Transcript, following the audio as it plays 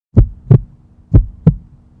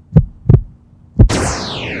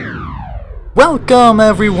Welcome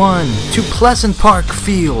everyone to Pleasant Park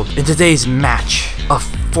Field in today's match of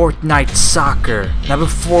Fortnite soccer. Now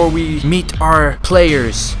before we meet our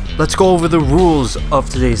players, let's go over the rules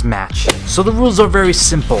of today's match. So the rules are very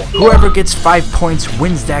simple. Whoever gets 5 points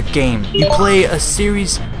wins that game. You play a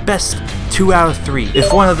series best 2 out of 3.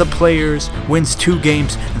 If one of the players wins 2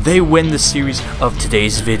 games, they win the series of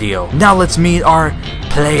today's video. Now let's meet our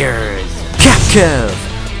players. CapKev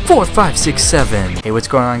 4567. Hey, what's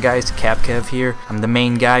going on, guys? CapKev here. I'm the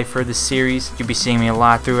main guy for this series. You'll be seeing me a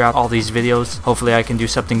lot throughout all these videos. Hopefully I can do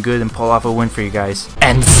something good and pull off a win for you guys.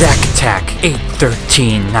 And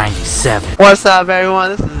ZachAttack81397. What's up, everyone?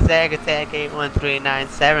 This is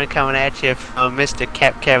ZachAttack81397 coming at you from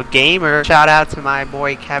MrCapKevGamer. Shout out to my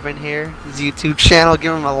boy Kevin here. His YouTube channel.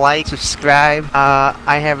 Give him a like, subscribe.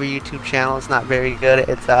 I have a YouTube channel. It's not very good.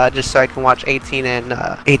 It's just so I can watch 18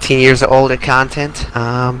 years or older content.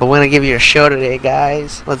 But we're gonna give you a show today,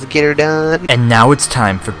 guys. Let's get her done. And now it's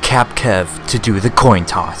time for CapKev to do the coin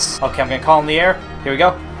toss. Okay, I'm gonna call in the air. Here we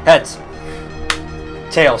go. Heads.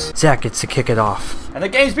 Tails. Zach gets to kick it off. And the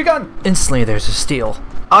game's begun! Instantly there's a steal.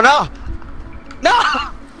 Oh no! No!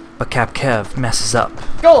 But CapKev messes up.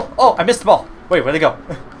 Goal! Oh, I missed the ball. Wait, where'd it go?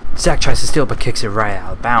 Zach tries to steal but kicks it right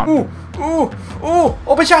out of bounds. Ooh! Ooh! Ooh!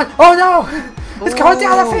 Open shot! Oh no! It's going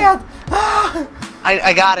down the field! Ah!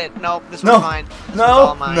 I got it. Nope, this one's mine. This one's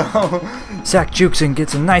all mine. No! Zach jukes and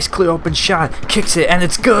gets a nice clear open shot, kicks it, and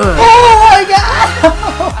it's good! Oh my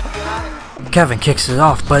god! Kevin kicks it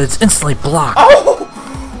off, but it's instantly blocked. Oh!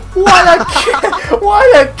 What a kick!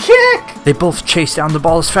 What a kick! They both chase down the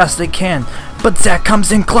ball as fast as they can, but Zach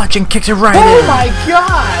comes in clutch and kicks it right in. Oh my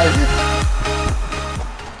god!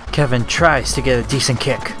 Kevin tries to get a decent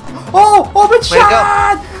kick. Oh! Open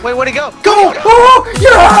shot! Wait, where'd he go? Go! Oh!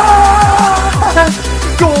 Yeah!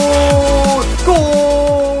 Goal!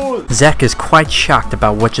 Goal! Zach is quite shocked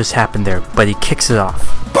about what just happened there, but he kicks it off.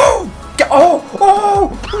 Boom! Oh! Oh!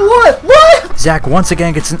 What? What? Zach once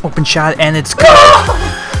again gets an open shot and it's good.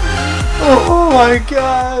 Oh my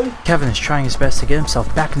god! Kevin is trying his best to get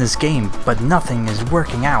himself back in this game, but nothing is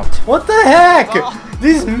working out. What the heck? Oh,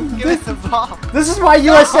 Give us the ball. This is why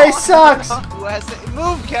USA sucks! USA.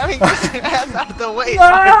 Move, Kevin. Get your ass out of the way.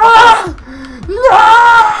 No! No!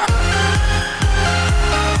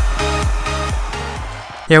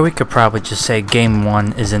 Yeah, we could probably just say game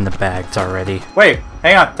 1 is in the bags already. Wait,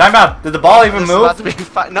 hang on. Time out. Did the ball even move? About to be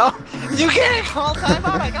no, you can't call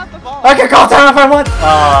timeout. I got the ball. I can call time if I want.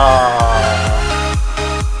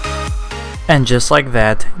 And just like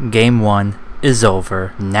that, game 1 is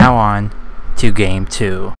over. Now on to game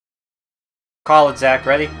 2. Call it, Zach.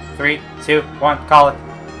 Ready? 3, 2, 1. Call it.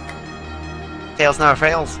 Tails never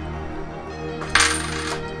fails.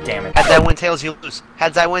 Damn it. Heads I win, tails you lose.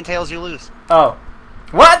 Heads I win, tails you lose. Oh.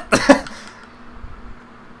 What?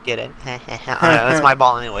 Get it? That's my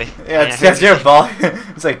ball anyway. Yeah, that's your ball.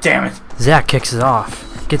 It's like, damn it. Zach kicks it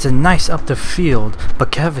off. Gets a nice up the field,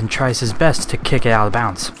 but Kevin tries his best to kick it out of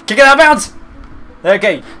bounds. Kick it out of bounds!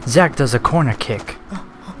 Okay. Zach does a corner kick.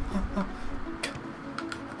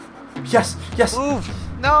 Yes, yes. Move!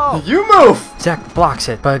 No! You move! Zach blocks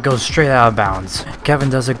it, but it goes straight out of bounds. Kevin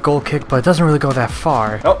does a goal kick, but it doesn't really go that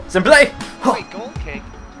far. Oh, it's in play! Wait, goal kick?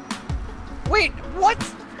 Wait, what?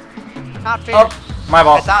 Not fair. Oh, my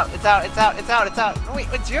ball. It's out, it's out, it's out, it's out, it's out. Wait,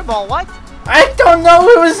 it's your ball, what? I don't know,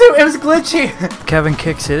 it was glitchy. Kevin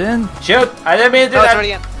kicks it in. Shoot, I didn't mean to do No, that. it's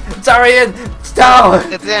already in. It's already in. Stop.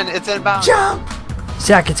 It's in bounds. Jump.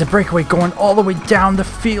 Zach gets a breakaway going all the way down the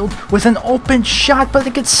field with an open shot, but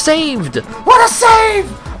it gets saved. What a save!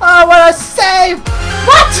 Oh, what a save!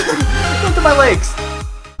 What? Look at my legs.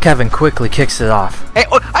 Kevin quickly kicks it off. Hey,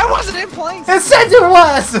 I wasn't in place! It said you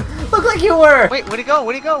was! Look like you were! Wait, where'd he go?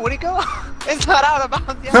 Where'd he go? Where'd he go? It's not out of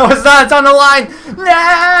bounds yet. No, it's not. It's on the line.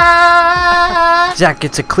 Nah! Zach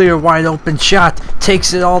gets a clear, wide open shot,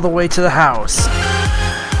 takes it all the way to the house.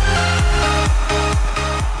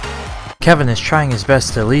 Kevin is trying his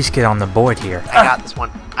best to at least get on the board here. I got this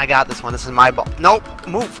one. I got this one. This is my ball. Nope.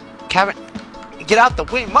 Move. Kevin. Get out the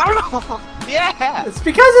way. Marvel. Yeah. It's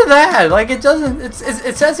because of that. Like, it doesn't... it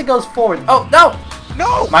says it goes forward. Oh, no!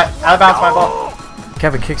 No! Out of bounds, my ball.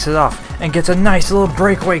 Kevin kicks it off and gets a nice little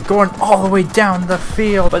breakaway going all the way down the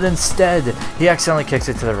field, but instead, he accidentally kicks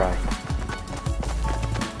it to the right.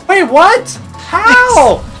 Wait, what?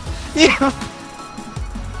 How? You.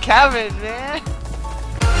 Kevin, man.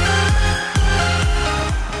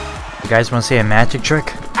 You guys want to see a magic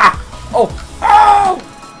trick? Ah! Oh! Oh!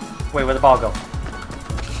 Wait, where'd the ball go?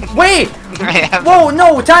 Wait! Whoa,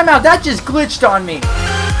 no, timeout. That just glitched on me.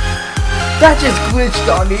 That just glitched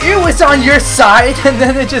on me. It was on your side, and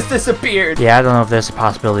then it just disappeared. Yeah, I don't know if there's a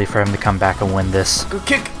possibility for him to come back and win this. Good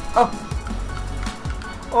kick. Oh.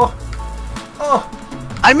 Oh. Oh.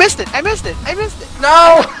 I missed it! I missed it! I missed it!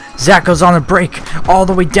 No! Zach goes on a break all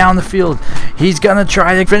the way down the field. He's gonna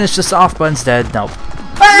try to finish this off, but instead, nope.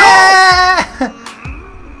 Ah!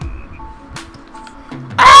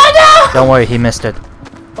 Ah, no! Don't worry, he missed it.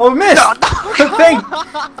 Oh, missed! Good thing!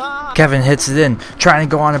 Kevin hits it in, trying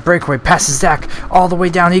to go on a breakaway, passes Zach all the way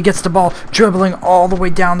down. He gets the ball, dribbling all the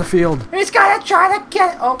way down the field. He's gonna try to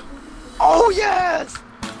get it. Oh. Oh, yes!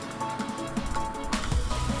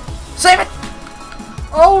 Save it!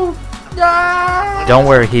 Oh! Ah! Don't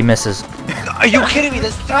worry, he misses. Are you kidding me?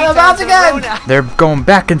 This I'm about to get. They're going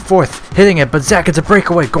back and forth, hitting it, but Zach gets a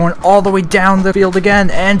breakaway, going all the way down the field again,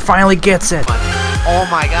 and finally gets it. Oh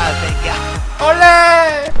my god, thank God.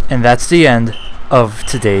 Ole! And that's the end of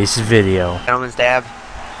today's video. Gentleman's dab.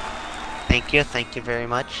 Thank you very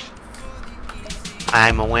much.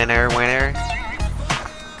 I'm a winner.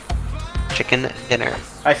 Chicken dinner.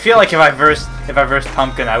 I feel like if I versed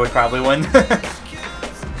Pumpkin, I would probably win.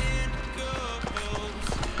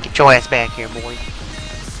 Get your ass back here, boy.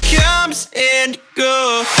 Comes and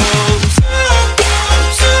goes.